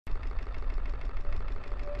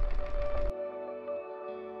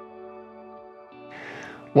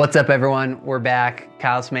What's up, everyone? We're back.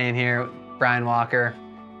 Kyle Smain here, Brian Walker,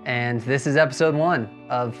 and this is episode 1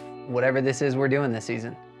 of whatever this is we're doing this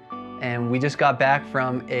season. And we just got back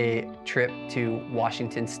from a trip to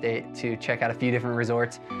Washington State to check out a few different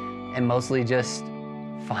resorts and mostly just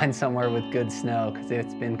find somewhere with good snow because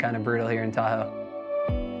it's been kind of brutal here in Tahoe.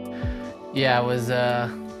 Yeah, it was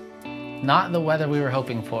not the weather we were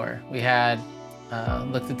hoping for. We had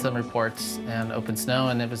looked at some reports and open snow,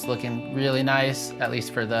 and it was looking really nice, at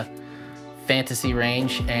least for the fantasy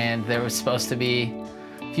range. And there was supposed to be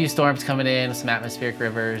a few storms coming in, some atmospheric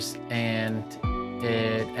rivers, and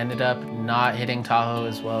it ended up not hitting Tahoe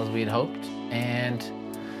as well as we'd hoped. And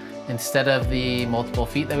instead of the multiple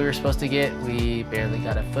feet that we were supposed to get, we barely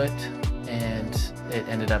got a foot, and it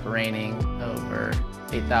ended up raining over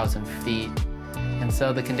 8,000 feet. And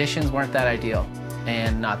so the conditions weren't that ideal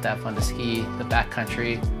and not that fun to ski. The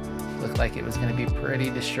backcountry looked like it was going to be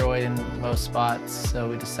pretty destroyed in most spots, so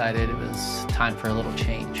we decided it was time for a little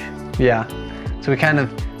change. Yeah, so we kind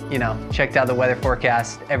of, checked out the weather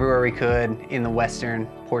forecast everywhere we could in the western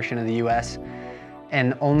portion of the US.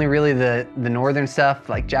 And only really the northern stuff,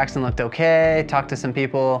 like Jackson, looked okay. Talked to some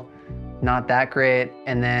people, not that great.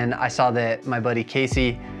 And then I saw that my buddy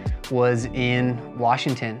KC was in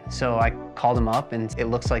Washington. So I called him up, and it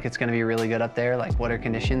looks like it's gonna be really good up there. Like, what are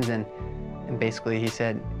conditions? And basically he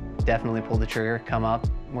said, definitely pull the trigger, come up.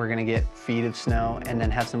 We're gonna get feet of snow and then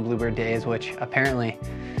have some bluebird days, which apparently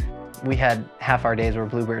we had half our days were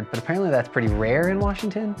bluebird, but apparently that's pretty rare in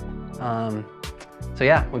Washington. So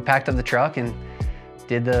yeah, we packed up the truck and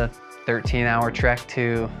did the 13-hour trek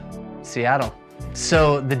to Seattle.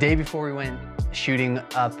 So the day before we went shooting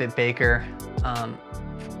up at Baker,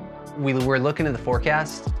 we were looking at the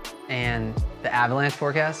forecast and the avalanche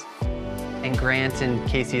forecast, and Grant and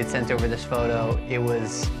KC had sent over this photo. It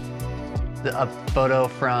was a photo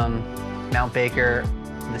from Mount Baker,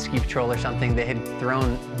 the ski patrol or something. They had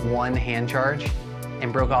thrown one hand charge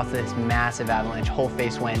and broke off this massive avalanche. Whole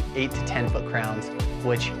face went 8 to 10 foot crowns,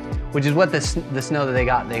 which is what the snow that they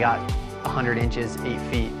got 100 inches, 8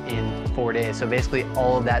 feet in 4 days. So basically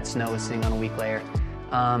all of that snow was sitting on a weak layer.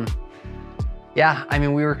 Yeah, I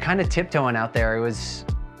mean, we were kind of tiptoeing out there.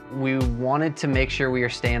 We wanted to make sure we were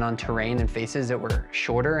staying on terrain and faces that were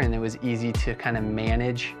shorter, and it was easy to kind of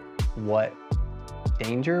manage what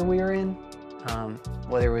danger we were in.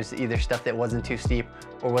 Whether it was either stuff that wasn't too steep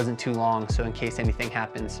or wasn't too long, so in case anything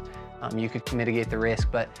happens, you could mitigate the risk.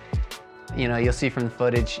 But you'll see from the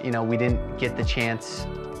footage, we didn't get the chance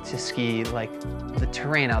to ski. Like, the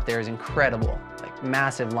terrain out there is incredible, like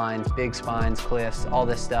massive lines, big spines, cliffs, all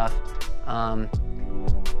this stuff.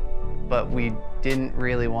 But we didn't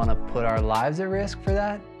really want to put our lives at risk for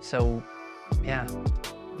that. So yeah.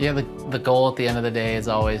 Yeah, the goal at the end of the day is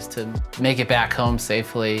always to make it back home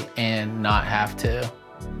safely and not have to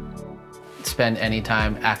spend any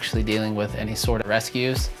time actually dealing with any sort of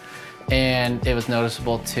rescues. And it was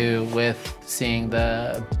noticeable too with seeing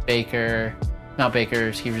the Mount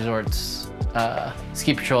Baker Ski Resort's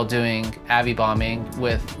ski patrol doing Avi bombing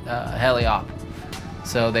with heli-op.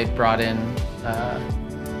 So they brought in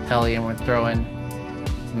heli and were throwing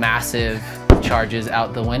massive charges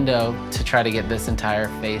out the window to try to get this entire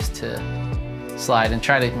face to slide and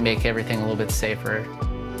try to make everything a little bit safer.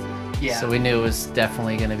 Yeah. So we knew it was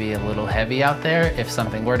definitely going to be a little heavy out there if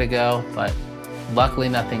something were to go, but luckily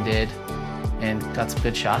nothing did, and got some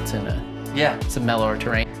good shots in some mellower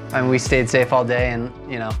terrain. I mean, we stayed safe all day, and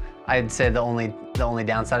I'd say the only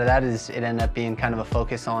downside of that is it ended up being kind of a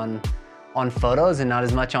focus on photos and not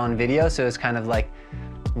as much on video. So it's kind of like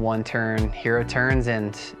one turn, hero turns,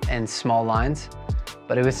 and small lines.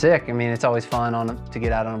 But it was sick. I mean, it's always fun to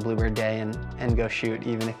get out on a bluebird day and go shoot,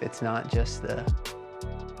 even if it's not just the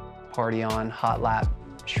party on hot lap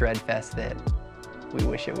shred fest that we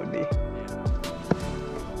wish it would be.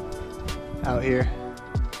 Out here,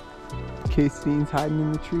 KC Deane's hiding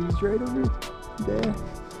in the trees right over there.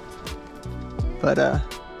 But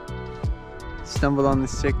stumbled on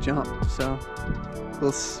this sick jump, so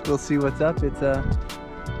we'll see what's up. It's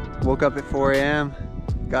woke up at 4 a.m.,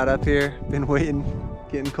 got up here, been waiting,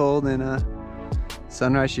 getting cold, and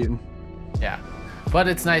sunrise shooting. Yeah, but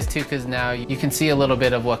it's nice too because now you can see a little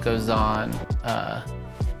bit of what goes on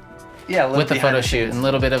with the photo shoot, and a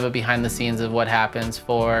little bit of a behind the scenes of what happens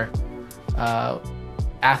for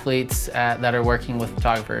athletes that are working with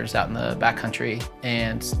photographers out in the backcountry,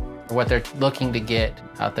 and what they're looking to get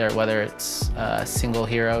out there, whether it's a single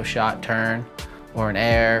hero shot turn or an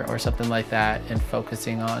air or something like that, and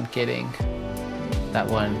focusing on getting that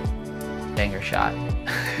one banger shot.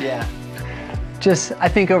 Yeah. I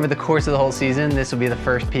think over the course of the whole season, this will be the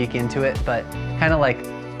first peek into it, but kind of like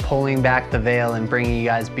pulling back the veil and bringing you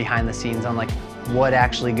guys behind the scenes on like what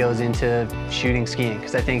actually goes into shooting skiing.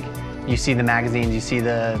 Because I think you see the magazines, you see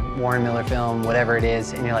the Warren Miller film, whatever it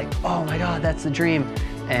is, and you're like, oh my God, that's the dream.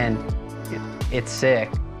 And it's sick,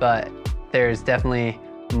 but there's definitely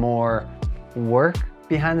more work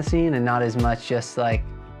behind the scene and not as much just like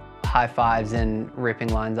high fives and ripping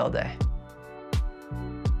lines all day.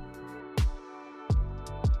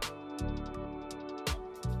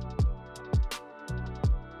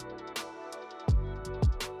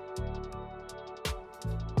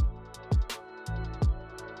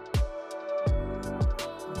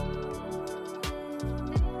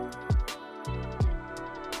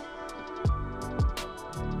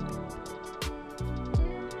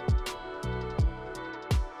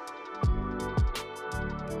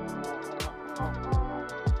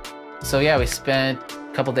 So yeah, we spent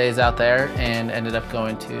a couple days out there and ended up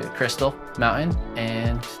going to Crystal Mountain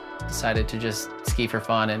and decided to just ski for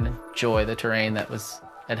fun and enjoy the terrain that was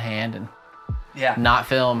at hand and not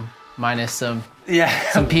film, minus some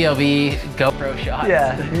POV GoPro shots.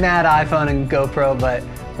 Yeah, mad iPhone and GoPro, but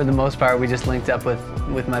for the most part, we just linked up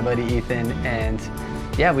with my buddy Ethan, and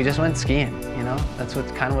yeah, we just went skiing, you know? That's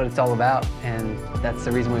kind of what it's all about, and that's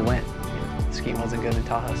the reason we went. You know, skiing wasn't good in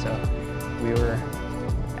Tahoe, so we were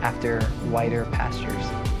after wider pastures.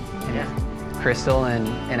 And Crystal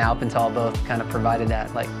and Alpental both kind of provided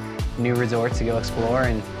that, like, new resorts to go explore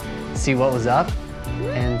and see what was up,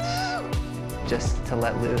 and just to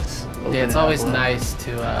let loose. Yeah, it's always nice to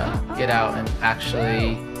get out and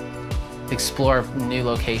actually explore a new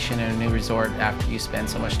location and a new resort after you spend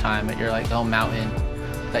so much time at your like home mountain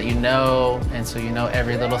that you know, and so you know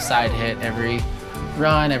every little side hit, every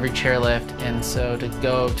run, every chairlift, and so to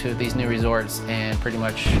go to these new resorts and pretty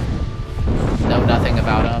much know nothing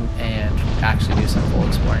about them and actually do some full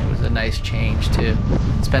exploring was a nice change to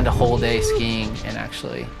spend a whole day skiing and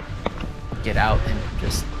actually get out and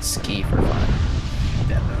just ski for fun.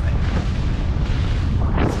 Definitely.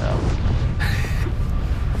 So.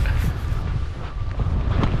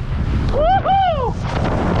 Woohoo!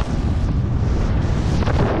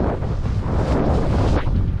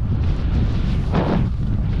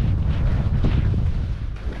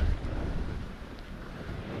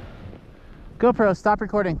 GoPro, stop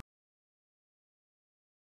recording.